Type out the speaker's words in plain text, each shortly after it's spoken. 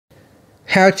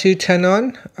How to turn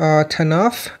on or turn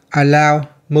off allow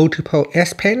multiple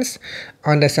S Pens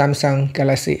on the Samsung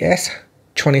Galaxy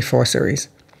S24 series.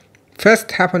 First,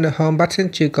 tap on the home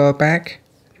button to go back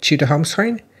to the home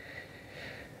screen.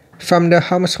 From the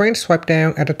home screen, swipe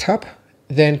down at the top,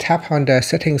 then tap on the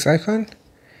settings icon.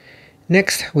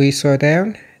 Next, we scroll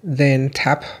down, then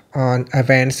tap on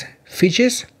advanced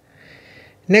features.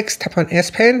 Next, tap on S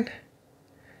Pen,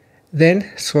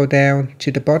 then scroll down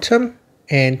to the bottom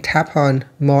and tap on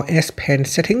more S Pen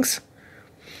settings.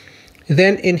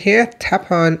 Then in here, tap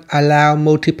on allow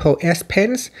multiple S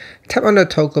Pens. Tap on the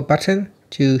toggle button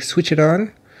to switch it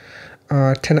on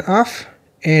or turn it off.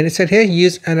 And it said here,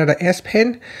 use another S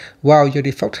Pen while your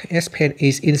default S Pen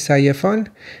is inside your phone.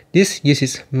 This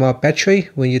uses more battery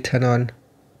when you turn on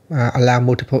allow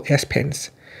multiple S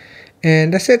Pens.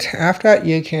 And that's it. After that,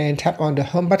 you can tap on the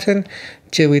home button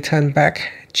to return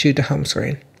back to the home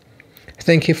screen.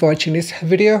 Thank you for watching this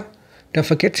video. Don't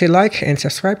forget to like and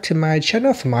subscribe to my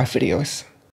channel for more videos.